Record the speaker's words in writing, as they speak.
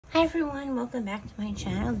Hi everyone, welcome back to my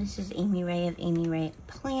channel. This is Amy Ray of Amy Ray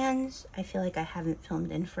Plans. I feel like I haven't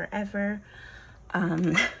filmed in forever,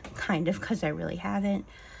 kind of, because I really haven't.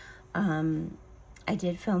 I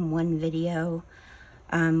did film one video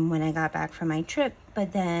when I got back from my trip,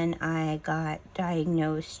 but then I got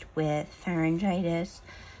diagnosed with pharyngitis,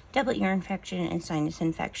 double ear infection, and sinus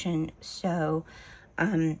infection, so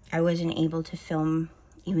I wasn't able to film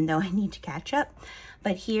even though I need to catch up.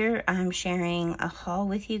 But here I'm sharing a haul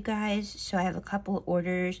with you guys. So I have a couple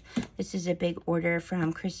orders. This is a big order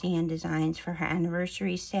from Krissy Designs for her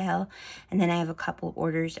anniversary sale. And then I have a couple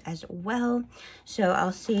orders as well. So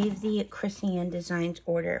I'll save the Krissy Designs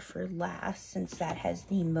order for last since that has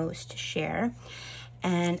the most to share.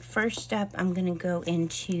 And first up, I'm gonna go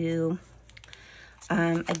into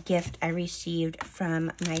a gift I received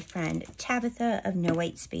from my friend Tabitha of No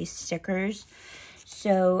White Space Stickers.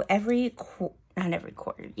 So every quarter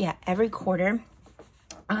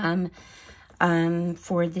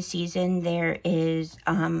for the season there is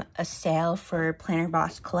a sale for Planner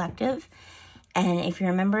Boss Collective, and if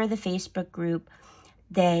you're a member of the Facebook group,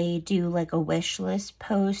 they do like a wish list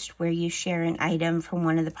post where you share an item from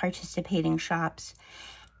one of the participating shops,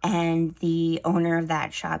 and the owner of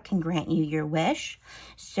that shop can grant you your wish.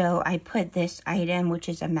 So I put this item, which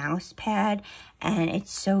is a mouse pad, and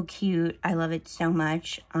it's so cute. I love it so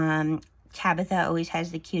much. Tabitha always has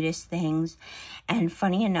the cutest things, and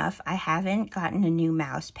funny enough, I haven't gotten a new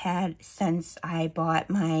mouse pad since I bought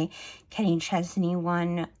my Kenny Chesney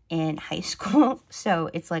one in high school, so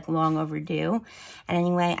it's like long overdue. And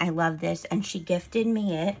anyway, I love this, and she gifted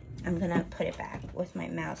me it. I'm gonna put it back with my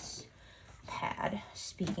mouse pad.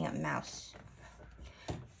 Speaking of mouse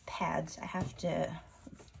pads, I have to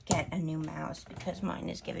get a new mouse because mine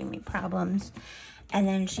is giving me problems. And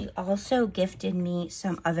then she also gifted me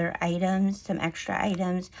some other items, some extra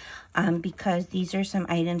items, because these are some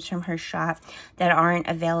items from her shop that aren't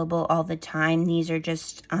available all the time. These are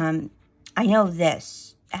just, I know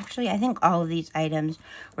this. Actually, I think all of these items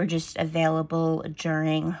were just available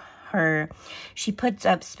during she puts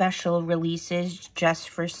up special releases just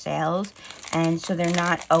for sales, and so they're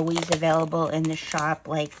not always available in the shop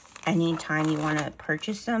like anytime you want to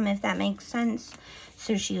purchase them, if that makes sense.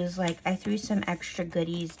 So she was like, I threw some extra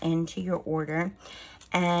goodies into your order.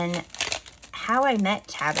 And how I met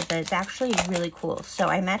Tabitha is actually really cool. So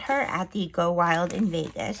I met her at the Go Wild in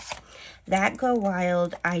Vegas. That Go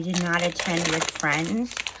Wild I did not attend with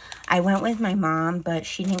friends. I went with my mom, but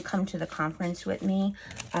she didn't come to the conference with me.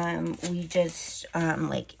 We just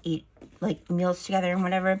like ate like meals together and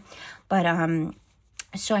whatever. But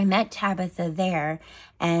so I met Tabitha there,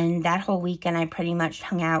 and that whole weekend I pretty much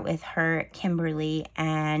hung out with her, Kimberly,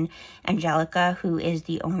 and Angelica, who is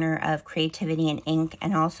the owner of Creativity and Ink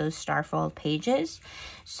and also Starfold Pages.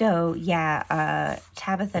 So yeah,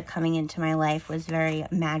 Tabitha coming into my life was very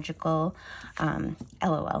magical.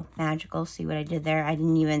 LOL, magical. See what I did there? I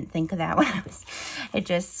didn't even think of that when I was, it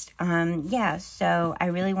just, yeah, so I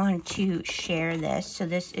really wanted to share this. So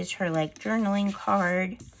this is her like journaling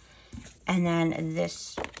card. And then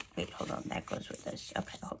this, wait, hold on, that goes with this.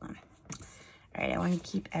 Okay, hold on. All right, I want to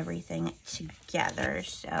keep everything together.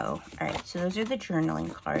 So, all right, so those are the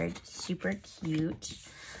journaling cards, super cute.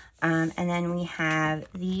 And then we have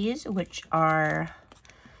these, which are,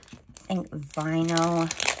 I think, vinyl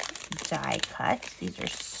die cuts. These are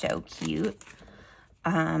so cute.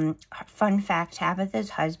 Fun fact,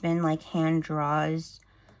 Tabitha's husband, like, hand draws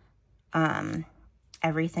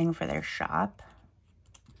everything for their shop.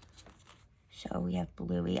 So we have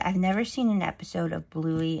Bluey. I've never seen an episode of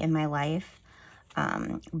Bluey in my life,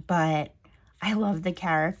 but I love the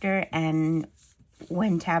character, and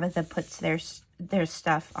when Tabitha puts their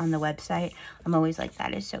stuff on the website, I'm always like,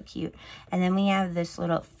 that is so cute. And then we have this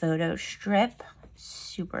little photo strip,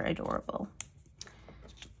 super adorable.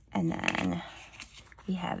 And then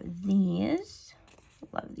we have these,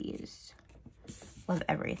 love these. Love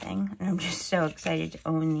everything, and I'm just so excited to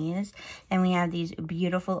own these. And we have these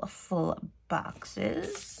beautiful full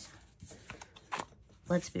boxes.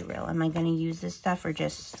 Let's be real, am I going to use this stuff or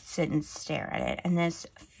just sit and stare at it? And this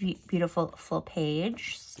beautiful full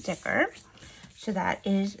page sticker. So that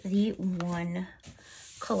is the one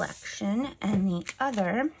collection, and the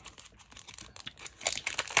other,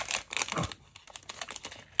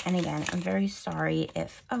 and again, I'm very sorry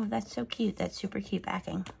if, oh, that's so cute, that's super cute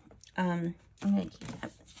backing. I'm gonna keep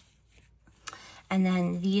that. And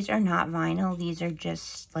then these are not vinyl. These are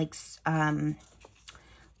just like a,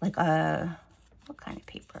 what kind of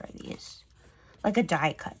paper are these? Like a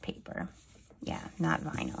die cut paper. Yeah, not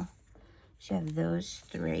vinyl. So you have those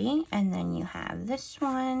three, and then you have this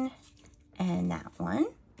one and that one.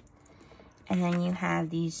 And then you have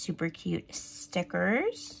these super cute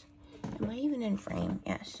stickers. Am I even in frame?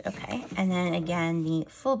 Yes, okay. And then again, the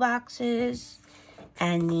full boxes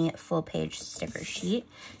and the full page sticker sheet.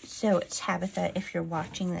 So Tabitha, if you're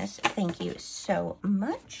watching this, thank you so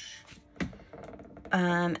much.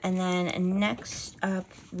 And then next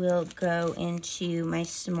up, we'll go into my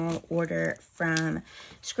small order from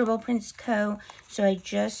Scribble Prints Co. So I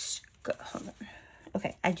just got, hold on.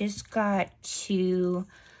 Okay, I just got two,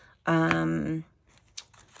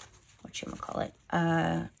 whatchamacallit,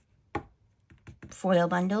 foil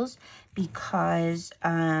bundles because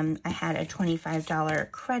I had a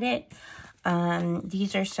 $25 credit.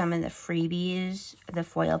 These are some of the freebies, the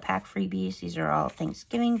foil pack freebies. These are all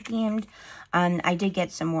Thanksgiving themed. I did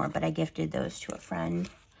get some more, but I gifted those to a friend.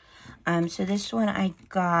 So this one I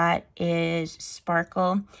got is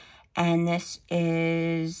Sparkle, and this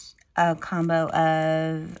is a combo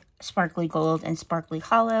of Sparkly Gold and Sparkly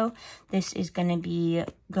Hollow. This is going to be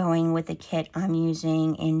going with the kit I'm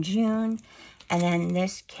using in June. And then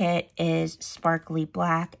this kit is Sparkly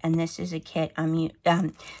Black, and this is a kit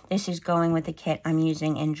this is going with the kit I'm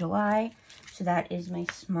using in July. So that is my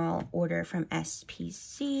small order from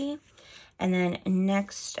SPC. And then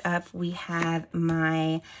next up, we have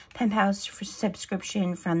my pen pals for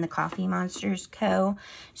subscription from the Coffee Monsterz Co.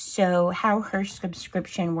 So how her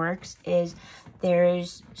subscription works is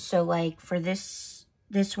so like for this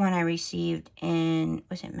one I received in,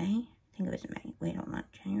 was it May? I think it was May. Wait, hold on.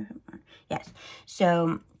 January, February. Yes.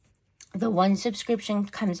 So the one subscription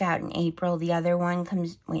comes out in April. The other one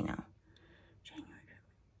comes, wait, no. January.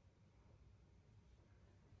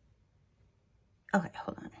 Okay,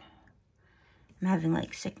 hold on. I'm having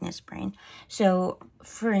like sickness brain. So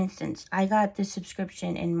for instance, I got the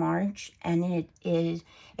subscription in March, and it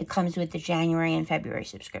comes with the January and February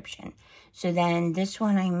subscription. So then this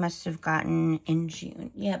one I must have gotten in June.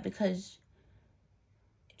 Yeah, because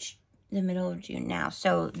the middle of June now.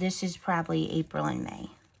 So this is probably April and May.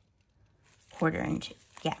 Quarter and two.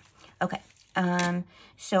 Yeah. Okay.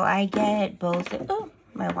 So I get both. Oh,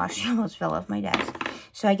 my washi almost fell off my desk.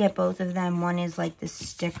 So I get both of them. One is like the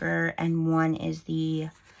sticker, and one is the,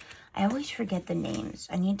 I always forget the names.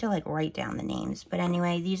 I need to like write down the names. But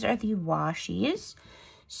anyway, these are the washies.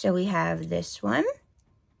 So we have this one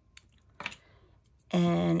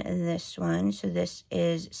and this one. So this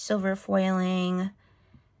is silver foiling.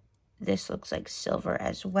 This looks like silver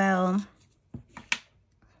as well.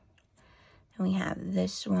 And we have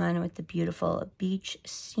this one with the beautiful beach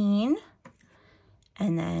scene.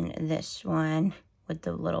 And then this one with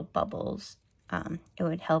the little bubbles. It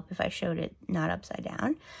would help if I showed it not upside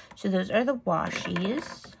down. So those are the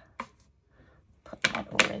washies. Put that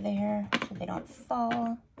over there so they don't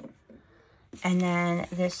fall. And then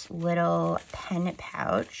this little pen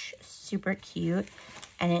pouch, super cute.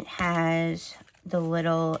 And it has the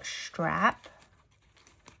little strap.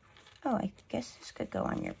 Oh, I guess this could go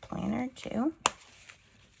on your planner too.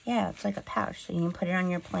 Yeah, it's like a pouch. So you can put it on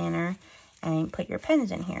your planner and put your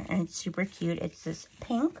pens in here. And it's super cute. It's this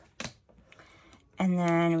pink. And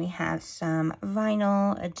then we have some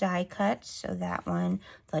vinyl die cuts. So that one,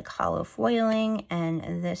 like hollow foiling,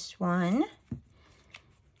 and this one.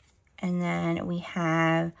 And then we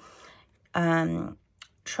have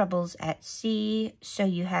Troubles at Sea. So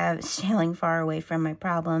you have Sailing Far Away from My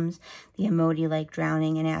Problems, the emoji like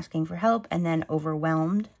drowning and asking for help, and then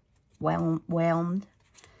Overwhelmed. Whelmed.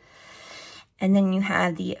 And then you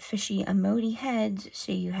have the fishy emoji heads.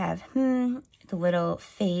 So you have the little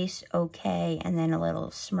face, okay, and then a little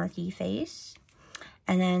smirky face.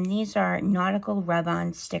 And then these are nautical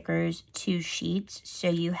rub-on stickers, 2 sheets. So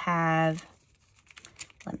you have,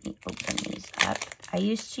 let me open these up. I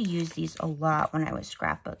used to use these a lot when I was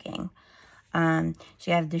scrapbooking. So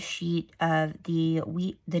you have the sheet of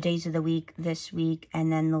the days of the week, this week,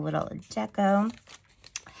 and then the little deco.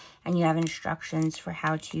 And you have instructions for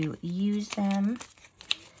how to use them.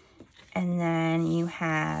 And then you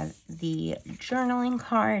have the journaling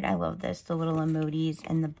card. I love this, the little emojis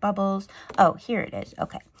and the bubbles. Oh, here it is.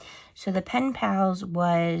 Okay. So the Pen Pals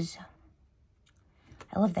was,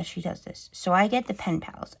 I love that she does this. So I get the Pen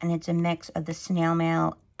Pals, and it's a mix of the snail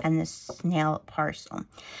mail and the snail parcel.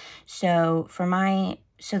 So for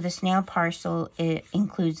so the snail parcel, it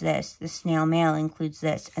includes this, the snail mail includes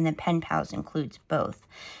this, and the Pen Pals includes both.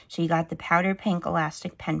 So you got the powder pink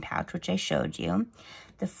elastic pen pouch, which I showed you,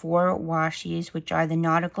 the 4 washies, which are the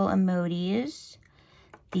nautical emojis,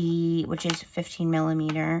 which is 15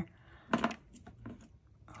 millimeter.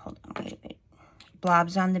 Hold on, wait.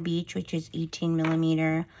 Blobs on the Beach, which is 18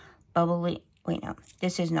 millimeter. Bubbly, wait, no,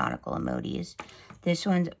 this is nautical emojis. This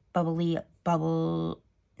one's bubbly,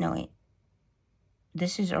 no, wait.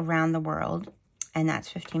 this is Around the World, and that's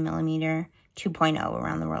 15 millimeter, 2.0,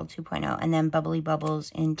 Around the World 2.0, and then Bubbly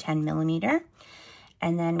Bubbles in 10 millimeter.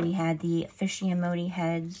 And then we had the fishy emoji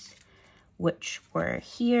heads, which were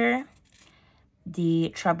here.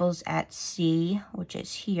 The Troubles at Sea, which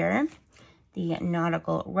is here. The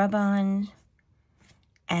nautical rub-ons,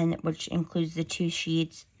 and which includes the 2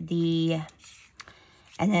 sheets.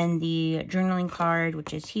 And then the journaling card,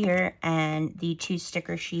 which is here, and the 2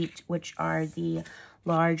 sticker sheets, which are the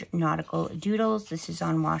large nautical doodles. This is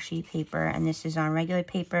on washi paper, and this is on regular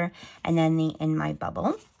paper, and then the In My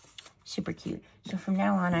Bubble. Super cute. So from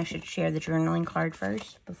now on, I should share the journaling card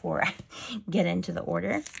first before I get into the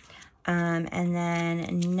order. And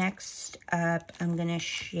then next up, I'm going to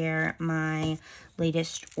share my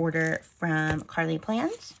latest order from Carlea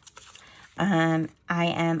Plans. I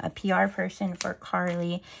am a PR person for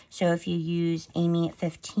Carly, so if you use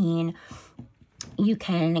Amy15, you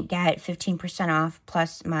can get 15% off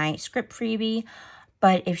plus my script freebie.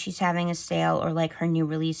 But if she's having a sale, or like her new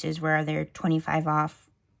releases where they're 25%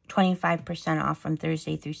 off from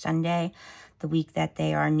Thursday through Sunday, the week that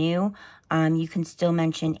they are new, you can still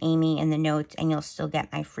mention Amy in the notes and you'll still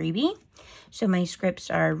get my freebie. So my scripts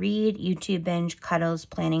are Read, YouTube Binge, Cuddles,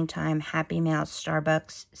 Planning Time, Happy Mail,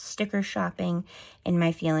 Starbucks, Sticker Shopping, In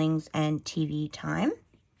My Feelings, and TV Time.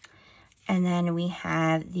 And then we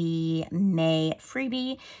have the May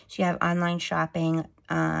freebie. So you have online shopping,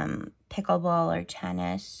 pickleball or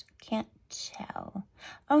tennis. Can't tell.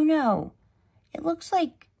 Oh no, it looks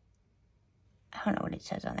like, I don't know what it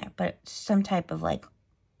says on there, but it's some type of like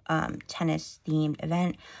tennis themed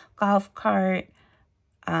event. Golf cart,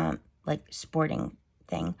 like sporting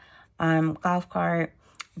thing. Golf cart,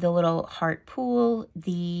 the little heart pool,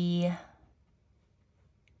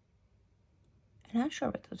 I'm not sure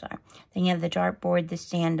what those are. Then you have the dartboard, the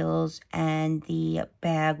sandals, and the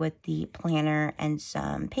bag with the planner and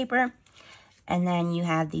some paper. And then you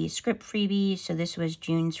have the script freebie. So this was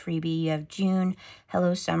June's freebie. You have June,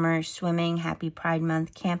 Hello Summer, Swimming, Happy Pride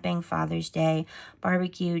Month, Camping, Father's Day,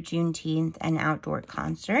 Barbecue, Juneteenth, and Outdoor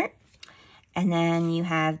Concert. And then you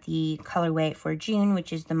have the colorway for June,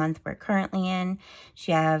 which is the month we're currently in.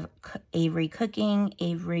 So you have Avery cooking,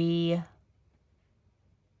 Avery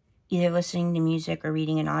either listening to music or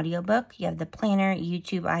reading an audiobook. You have the planner,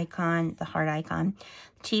 YouTube icon, the heart icon,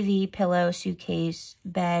 TV, pillow, suitcase,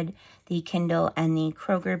 bed, the Kindle, and the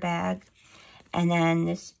Kroger bag. And then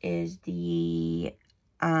this is the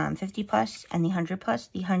 50 plus and the 100 plus.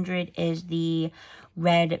 The 100 is the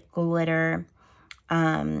red glitter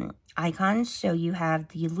icons. So you have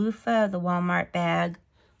the loofah, the Walmart bag.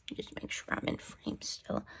 Just make sure I'm in frame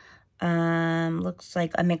still. Looks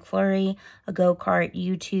like a McFlurry, a go-kart,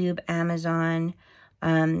 YouTube, Amazon,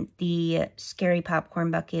 the scary popcorn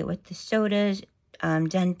bucket with the sodas,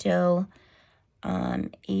 dental,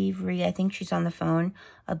 Avery, I think she's on the phone,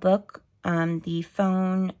 a book, the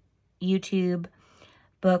phone, YouTube,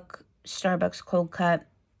 book, Starbucks cold cup,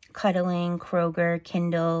 cuddling, Kroger,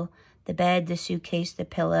 Kindle, the bed, the suitcase, the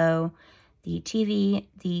pillow, the TV,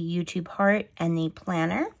 the YouTube heart, and the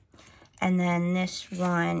planner. And then this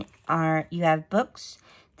one you have books,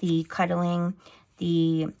 the cuddling,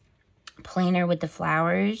 the planner with the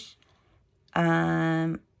flowers.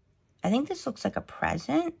 I think this looks like a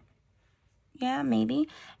present. Yeah, maybe.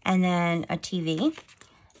 And then a TV.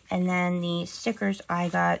 And then the stickers I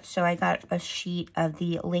got. So I got a sheet of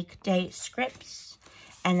the Lake Day scripts.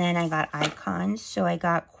 And then I got icons. So I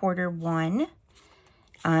got Q1.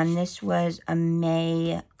 This was a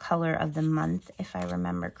May color of the month, if I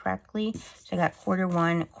remember correctly. So I got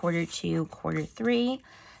Q1, Q2, Q3.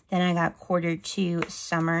 Then I got Q2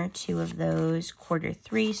 summer, 2 of those.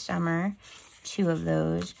 Q3 summer, 2 of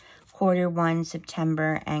those. Q1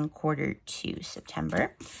 September and Q2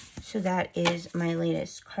 September. So that is my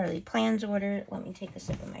latest Carlea Plans order. Let me take a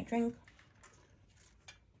sip of my drink.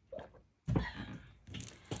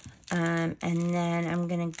 And then I'm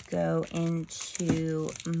going to go into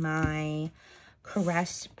my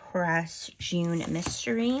Caress Press June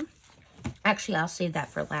Mystery. Actually, I'll save that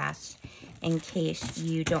for last in case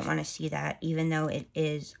you don't want to see that, even though it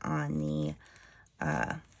is on the,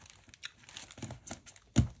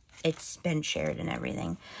 it's been shared and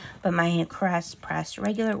everything. But my Caress Press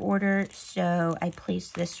regular order, so I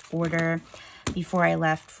placed this order before I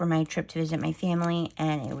left for my trip to visit my family,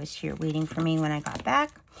 and it was here waiting for me when I got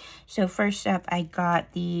back. So first up, I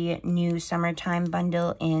got the new summertime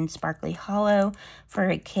bundle in Sparkly Hollow for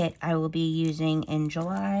a kit I will be using in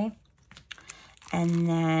July. And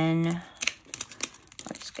then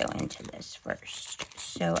let's go into this first.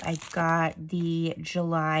 So I got the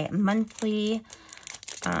July monthly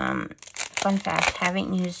fun fact,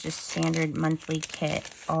 haven't used a standard monthly kit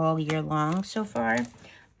all year long so far,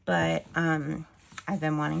 but I've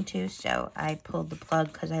been wanting to, so I pulled the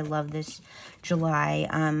plug because I love this July,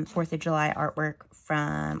 4th of July artwork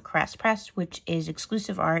from Carlea Plans, which is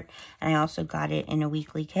exclusive art, and I also got it in a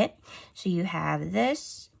weekly kit. So you have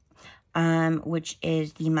this, which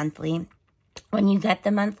is the monthly. When you get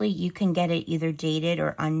the monthly, you can get it either dated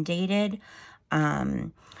or undated.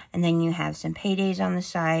 And then you have some paydays on the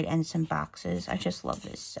side and some boxes. I just love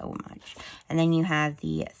this so much. And then you have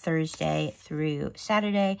the Thursday through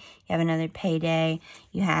Saturday. You have another payday.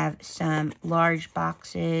 You have some large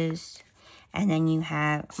boxes. And then you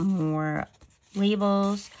have more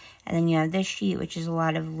labels. And then you have this sheet, which is a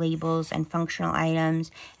lot of labels and functional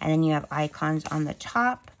items. And then you have icons on the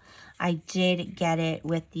top. I did get it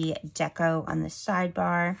with the deco on the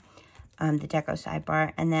sidebar, the deco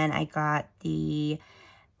sidebar. And then I got the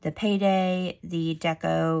payday, the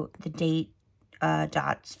deco, the date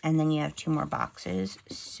dots, and then you have 2 more boxes.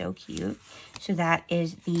 So cute. So that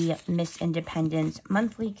is the Miss Independence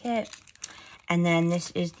monthly kit. And then this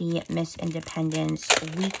is the Miss Independence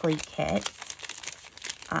weekly kit.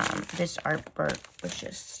 This artwork was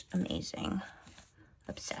just amazing.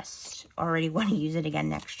 Obsessed. Already want to use it again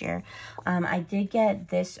next year. I did get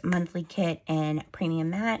this monthly kit in Premium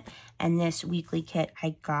Matte, and this weekly kit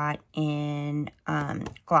I got in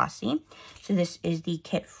Glossy. So this is the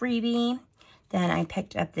kit freebie. Then I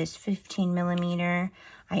picked up this 15mm.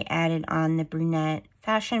 I added on the brunette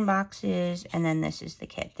fashion boxes, and then this is the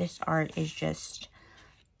kit. This art is just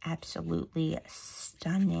absolutely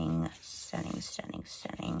stunning, stunning, stunning,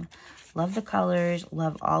 stunning. Love the colors,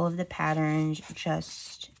 love all of the patterns,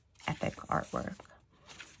 just epic artwork.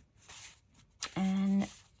 And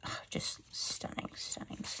just stunning,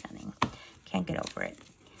 stunning, stunning. Can't get over it.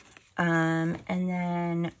 And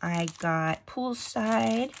then I got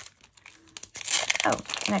Poolside. Oh,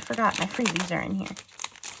 and I forgot my freebies are in here.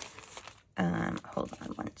 Hold on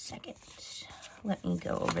one second. Let me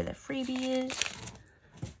go over the freebies.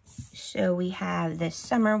 So we have this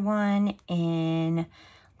summer one in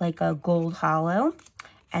like a gold hollow.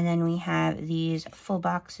 And then we have these full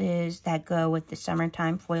boxes that go with the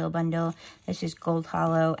summertime foil bundle. This is gold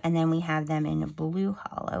hollow. And then we have them in a blue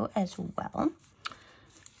hollow as well.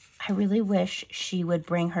 I really wish she would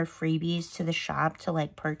bring her freebies to the shop to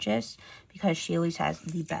like purchase, because she always has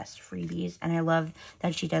the best freebies. And I love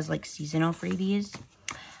that she does like seasonal freebies.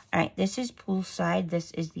 All right, this is Poolside.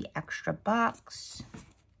 This is the extra box.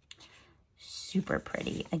 Super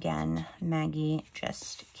pretty. Again, Maggie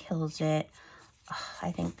just kills it. Oh,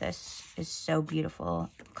 I think this is so beautiful.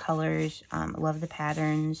 Colors, love the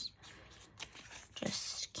patterns.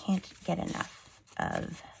 Just can't get enough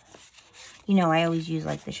of, you know, I always use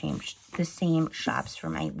like the same shops for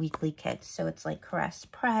my weekly kits. So it's like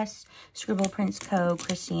Carlea Plans, Scribble Prints Co,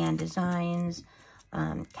 Krissy Designs,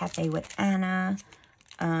 Cafe with Anna,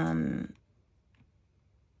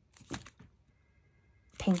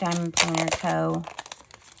 Pink Diamond Planner Co.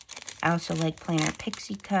 I also like Planner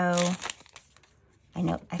Pixie Co.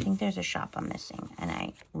 I think there's a shop I'm missing, and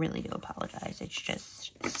I really do apologize. It's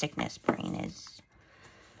just sickness brain is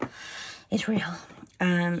real.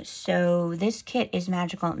 So this kit is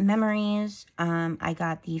Magical Memories. I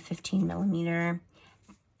got the 15mm,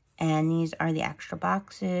 and these are the extra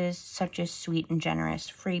boxes. Such a sweet and generous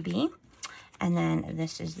freebie. And then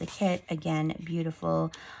this is the kit. Again,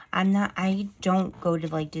 beautiful. I don't go to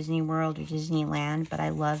like Disney World or Disneyland, but I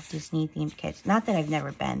love Disney themed kits. Not that I've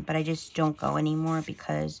never been, but I just don't go anymore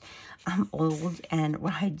because I'm old and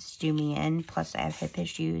rides do me in. Plus I have hip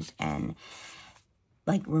issues and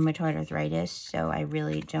like rheumatoid arthritis, so I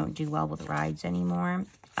really don't do well with rides anymore,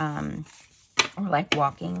 or like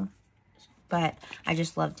walking. But I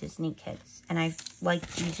just love Disney kits, and I've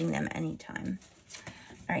liked using them anytime.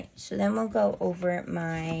 All right, so then we'll go over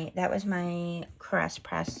that was my Carlea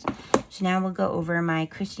Plans. So now we'll go over my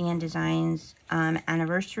Krissy Designs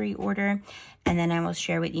anniversary order, and then I will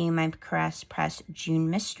share with you my Carlea Plans June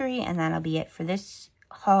mystery, and that'll be it for this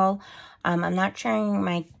haul. I'm not sharing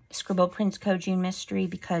my Scribble Prints Co June mystery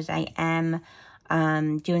because I am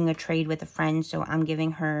doing a trade with a friend, so I'm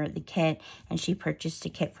giving her the kit, and she purchased a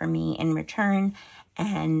kit for me in return.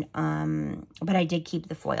 And but I did keep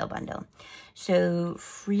the foil bundle. So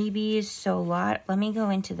freebies, so let me go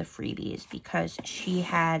into the freebies because she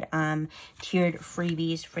had tiered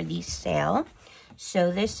freebies for the sale.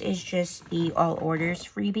 So this is just the all orders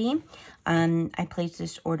freebie. I placed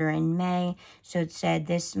this order in May, so it said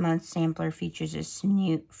this month's sampler features a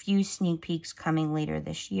few sneak peeks coming later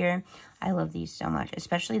this year. I love these so much,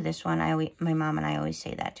 especially this one. My mom and I always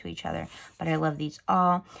say that to each other, but I love these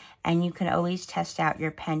all. And you can always test out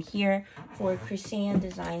your pen here. For Krissy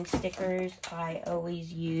Design stickers, I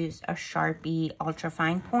always use a Sharpie Ultra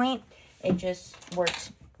Fine Point. It just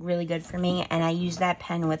works really good for me, and I use that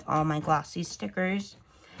pen with all my glossy stickers.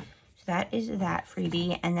 So that is that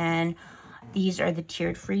freebie. And then these are the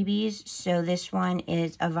tiered freebies. So this one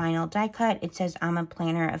is a vinyl die cut. It says, I'm a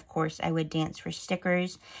planner, of course I would dance for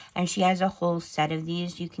stickers. And she has a whole set of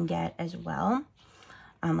these you can get as well,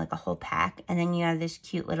 like a whole pack. And then you have this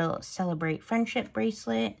cute little Celebrate Friendship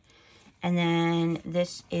bracelet. And then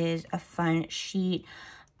this is a fun sheet,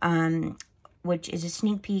 which is a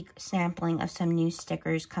sneak peek sampling of some new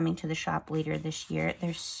stickers coming to the shop later this year.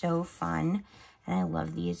 They're so fun, and I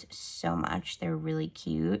love these so much. They're really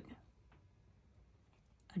cute.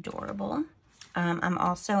 Adorable. I'm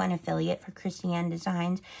also an affiliate for Krissy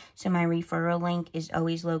Designs, so my referral link is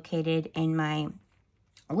always located in my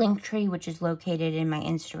link tree, which is located in my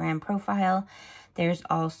Instagram profile. There's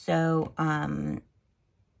also, I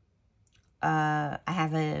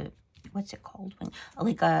have a, what's it called?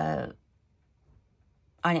 Like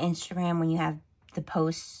on Instagram, when you have the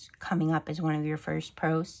posts coming up as one of your first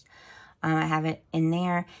posts, I have it in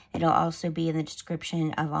there. It'll also be in the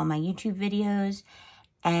description of all my YouTube videos.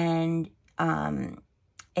 And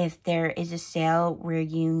if there is a sale where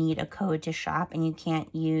you need a code to shop and you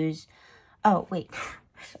can't use, oh, wait,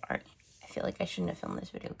 sorry. I feel like I shouldn't have filmed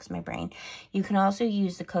this video because my brain. You can also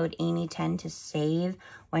use the code Amy10 to save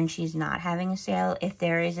when she's not having a sale. If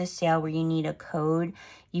there is a sale where you need a code,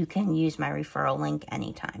 you can use my referral link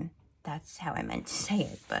anytime. That's how I meant to say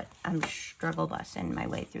it, but I'm struggle bussing my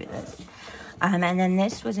way through this. And then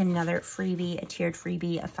this was another freebie, a tiered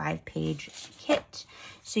freebie, a 5-page kit.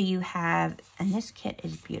 So you have, and this kit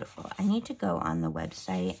is beautiful. I need to go on the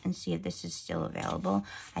website and see if this is still available.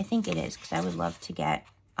 I think it is, because I would love to get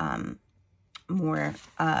more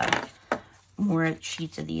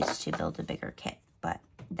sheets of these to build a bigger kit. But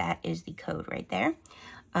that is the code right there.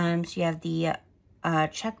 So you have the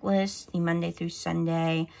checklist, the Monday through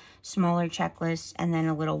Sunday, smaller checklist, and then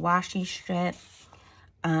a little washi strip.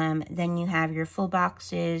 Then you have your full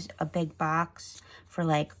boxes, a big box for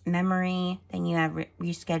like memory. Then you have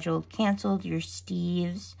rescheduled, canceled, your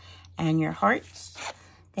Steves, and your hearts.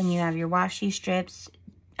 Then you have your washi strips,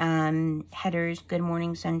 headers, Good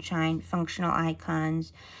Morning Sunshine, functional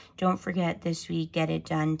icons. Don't forget this week, get it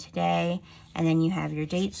done today. And then you have your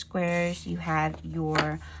date squares. You have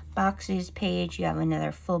your boxes page. You have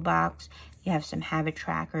another full box. You have some habit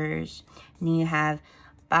trackers. And then you have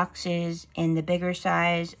boxes in the bigger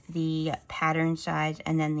size, the pattern size,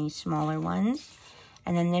 and then the smaller ones.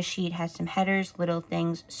 And then this sheet has some headers, little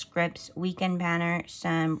things, scripts, weekend banner,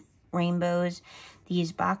 some rainbows,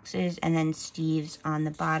 these boxes, and then Steves on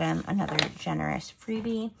the bottom, another generous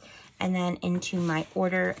freebie. And then into my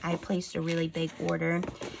order, I placed a really big order.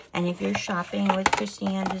 And if you're shopping with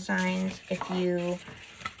Krissy Designs, if you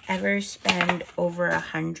ever spend over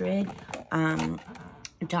 $100,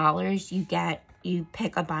 you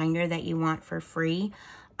pick a binder that you want for free.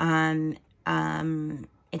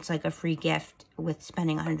 It's like a free gift with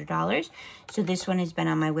spending $100. So this one has been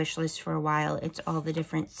on my wish list for a while. It's all the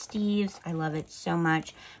different Steves. I love it so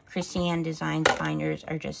much. Krissy Designs binders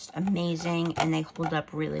are just amazing, and they hold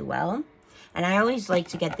up really well. And I always like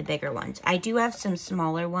to get the bigger ones. I do have some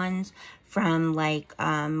smaller ones from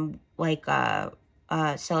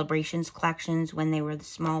Celebrations collections when they were the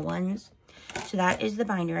small ones. So that is the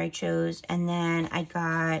binder I chose. And then I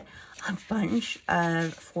got a bunch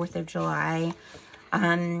of 4th of July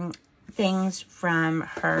things from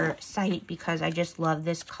her site because I just love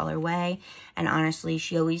this colorway. And honestly,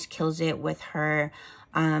 she always kills it with her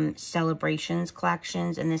Celebrations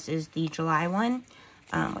collections. And this is the July one.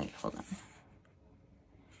 Wait, hold on.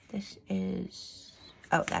 This is,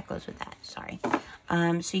 oh, that goes with that, sorry.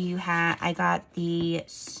 So you have, I got the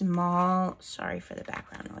small, sorry for the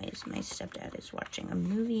background noise. My stepdad is watching a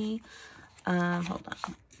movie. Hold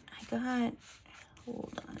on.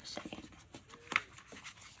 Hold on a second.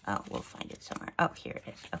 Oh, we'll find it somewhere. Oh, here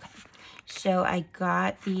it is. Okay. So I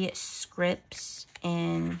got the scripts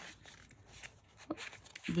in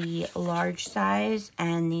the large size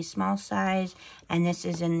and the small size, and this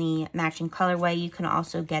is in the matching colorway. You can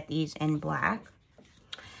also get these in black.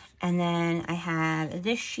 And then I have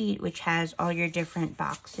this sheet which has all your different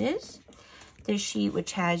boxes. this sheet,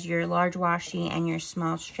 which has your large washi and your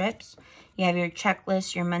small strips. You have your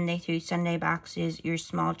checklist, your Monday through Sunday boxes, your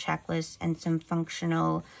small checklist, and some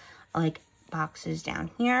functional like boxes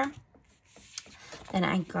down here. Then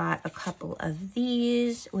I got a couple of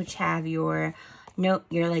these, which have your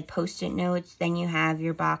like post-it notes. Then you have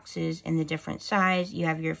your boxes in the different size. You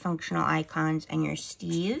have your functional icons and your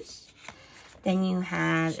Steves. Then you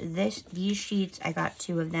have these sheets. I got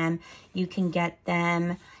 2 of them. You can get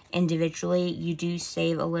them individually. You do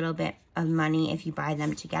save a little bit of money if you buy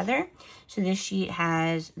them together. So this sheet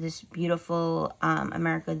has this beautiful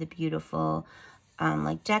America the Beautiful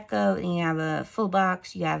like deco. And you have a full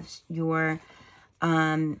box. You have your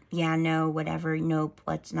yeah, no, whatever, nope,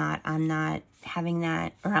 let's not, I'm not having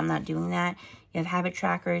that, or I'm not doing that. You have habit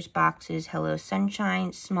trackers, boxes, hello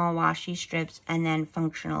sunshine, small washi strips, and then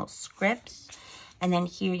functional scripts. And then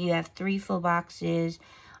here you have 3 full boxes.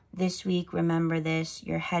 This week, remember this,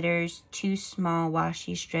 your headers, 2 small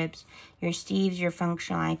washi strips, your Steves, your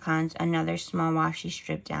functional icons, another small washi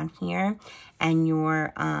strip down here, and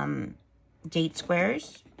your date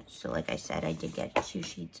squares. So like I said, I did get 2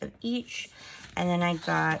 sheets of each. And then I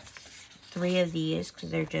got 3 of these because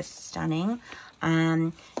they're just stunning.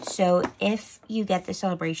 So if you get the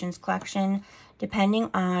Celebrations collection, depending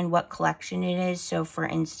on what collection it is, so for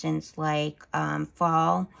instance, like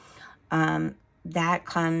fall, that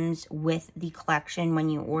comes with the collection when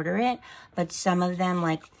you order it. But some of them,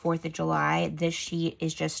 like 4th of July, this sheet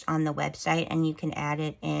is just on the website and you can add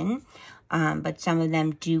it in. But some of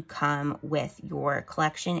them do come with your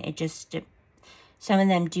collection. Some of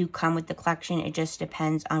them do come with the collection. It just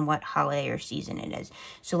depends on what holiday or season it is.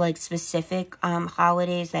 So like specific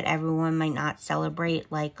holidays that everyone might not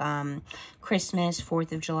celebrate, like Christmas,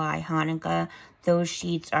 4th of July, Hanukkah, those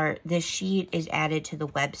sheets this sheet is added to the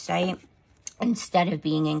website instead of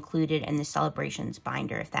being included in the Celebrations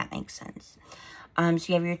binder, if that makes sense. So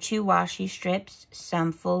you have your 2 washi strips,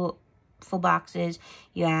 some full boxes.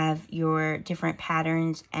 You have your different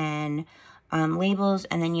patterns and labels,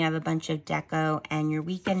 and then you have a bunch of deco and your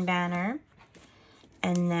weekend banner.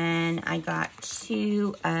 And then I got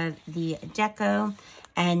 2 of the deco,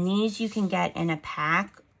 and these you can get in a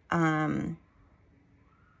pack.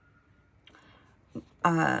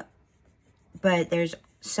 But there's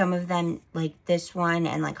some of them, like this one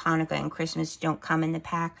and like Hanukkah and Christmas, don't come in the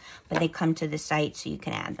pack, but they come to the site so you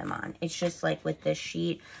can add them on. It's just like with this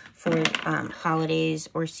sheet for holidays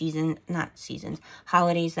or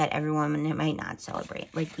holidays that everyone might not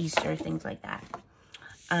celebrate, like Easter, things like that.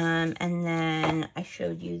 And then I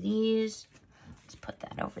showed you these. Let's put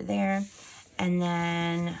that over there. And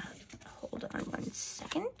then, hold on one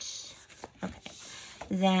second. Okay.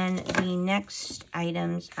 Then the next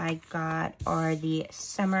items I got are the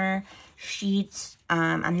summer sheets.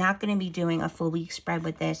 I'm not going to be doing a full week spread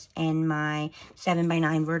with this in my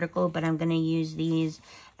 7x9 vertical, but I'm going to use these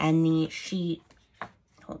and the sheet,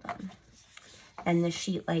 hold on, and the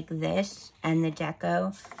sheet like this and the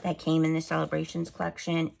deco that came in the Celebrations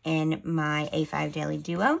collection in my A5 Daily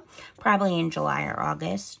Duo, probably in July or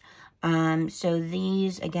August. So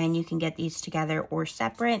these, again, you can get these together or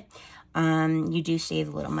separate. You do save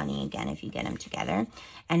a little money, again, if you get them together.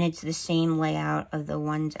 And it's the same layout of the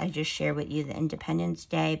ones I just shared with you, the Independence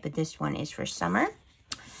Day, but this one is for summer.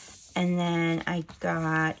 And then I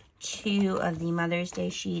got 2 of the Mother's Day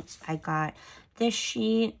sheets. I got this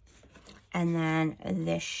sheet and then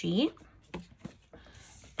this sheet.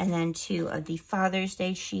 And then 2 of the Father's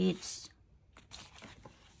Day sheets.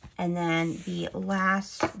 And then the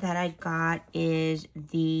last that I got is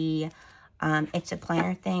the It's a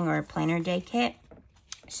Planner Thing or a Planner Day kit.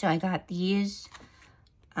 So I got these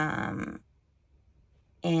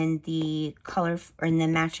in the color, or in the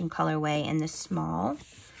matching colorway in the small.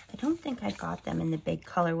 I don't think I got them in the big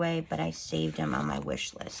colorway, but I saved them on my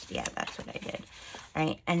wish list. Yeah, that's what I did. All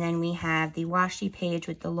right, and then we have the washi page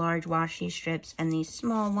with the large washi strips and these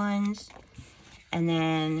small ones. And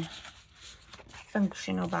then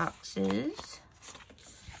functional boxes.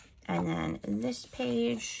 And then this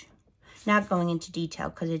page. Not going into detail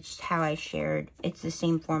because it's just how I shared. It's the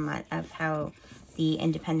same format of how the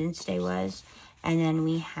Independence Day was. And then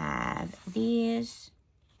we have these.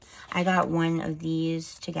 I got one of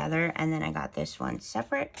these together, and then I got this one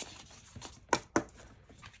separate.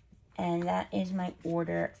 And that is my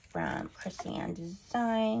order from Krissy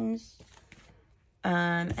Designs.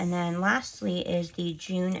 And then lastly is the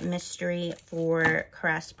June mystery for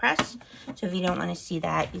Caress Press. So if you don't want to see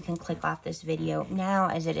that, you can click off this video now,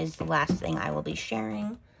 as it is the last thing I will be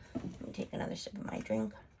sharing. Let me take another sip of my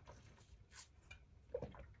drink.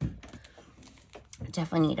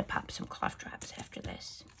 Definitely need to pop some cough drops after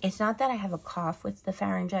this. It's not that I have a cough with the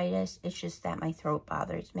pharyngitis. It's just that my throat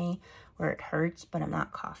bothers me where it hurts, but I'm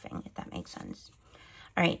not coughing, if that makes sense.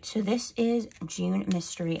 All right, so this is June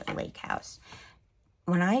Mystery Lake House.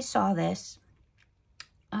 When I saw this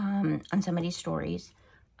on somebody's stories,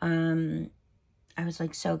 I was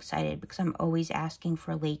like so excited because I'm always asking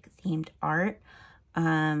for lake-themed art.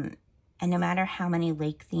 And no matter how many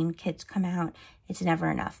lake-themed kits come out, it's never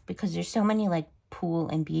enough because there's so many like pool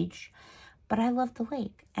and beach, but I love the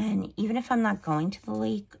lake. And even if I'm not going to the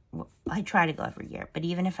lake, I try to go every year, but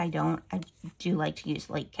even if I don't, I do like to use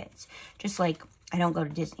lake kits. Just like I don't go to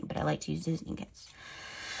Disney, but I like to use Disney kits.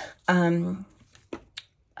 What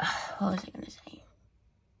was I gonna say?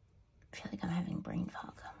 I feel like I'm having brain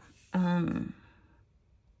fog.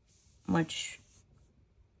 What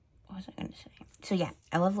was I gonna say? So yeah,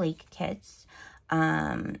 I love lake kits.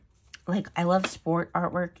 Like I love sport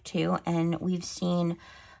artwork too, and we've seen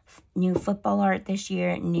new football art this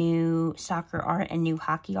year, new soccer art, and new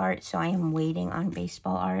hockey art. So I am waiting on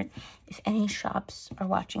baseball art. If any shops are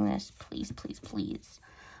watching this, please, please, please.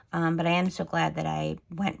 But I am so glad that I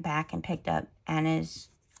went back and picked up Anna's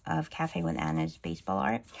of Cafe with Anna's baseball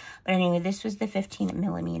art. But anyway, this was the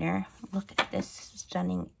 15mm. Look at this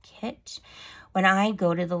stunning kit. When I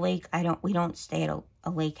go to the lake, we don't stay at a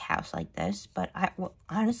lake house like this, but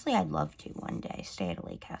honestly, I'd love to one day stay at a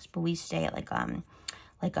lake house. But we stay at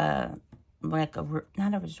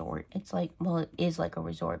not a resort. It's like, well, it is like a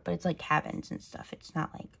resort, but it's like cabins and stuff. It's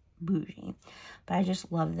not like bougie. But I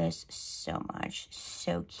just love this so much.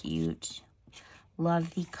 So cute.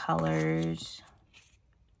 Love the colors.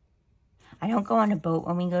 I don't go on a boat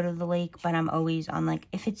when we go to the lake, but I'm always on, like,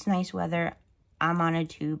 if it's nice weather, I'm on a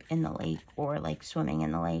tube in the lake or, like, swimming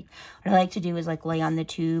in the lake. What I like to do is, like, lay on the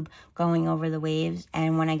tube going over the waves,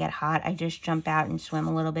 and when I get hot, I just jump out and swim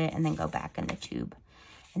a little bit and then go back in the tube.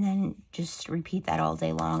 And then just repeat that all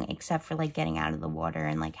day long, except for, like, getting out of the water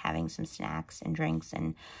and, like, having some snacks and drinks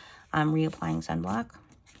and reapplying sunblock.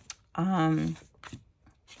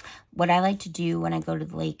 What I like to do when I go to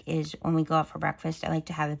the lake is when we go out for breakfast, I like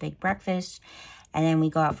to have a big breakfast. And then we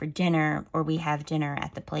go out for dinner, or we have dinner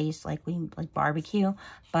at the place, like we like barbecue.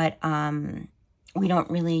 But we don't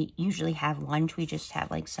really usually have lunch. We just have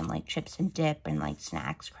like some like chips and dip and like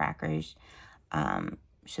snacks, crackers,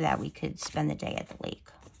 so that we could spend the day at the lake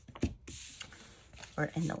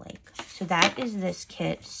or in the lake. So that is this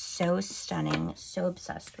kit. So stunning. So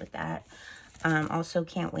obsessed with that. Also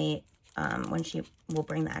can't wait when she will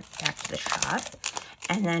bring that back to the shop.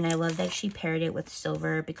 And then I love that she paired it with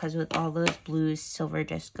silver, because with all those blues, silver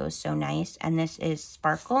just goes so nice. And this is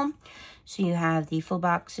Sparkle. So you have the full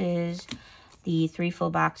boxes, the 3 full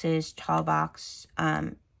boxes, tall box,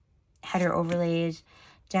 header overlays,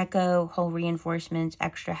 deco, hole reinforcements,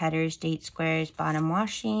 extra headers, date squares, bottom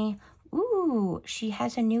washi. Ooh, she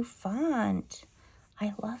has a new font.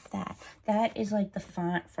 I love that. That is like the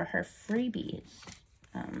font for her freebies.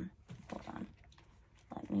 Hold on.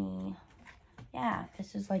 Let me... Yeah,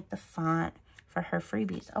 this is like the font for her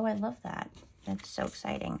freebies. Oh, I love that. That's so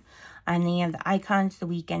exciting. And then you have the icons, the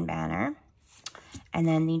weekend banner, and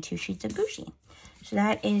then the 2 sheets of Gucci. So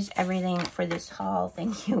that is everything for this haul.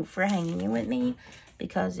 Thank you for hanging in with me,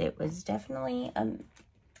 because it was definitely a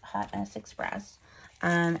hot mess express.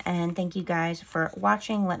 And thank you guys for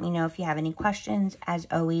watching. Let me know if you have any questions. As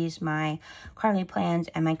always, my Carlea Plans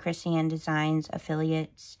and my Krissy Designs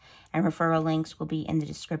affiliates and referral links will be in the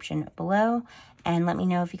description below. And let me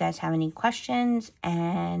know if you guys have any questions.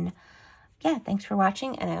 And yeah, thanks for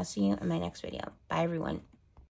watching, and I'll see you in my next video. Bye, everyone.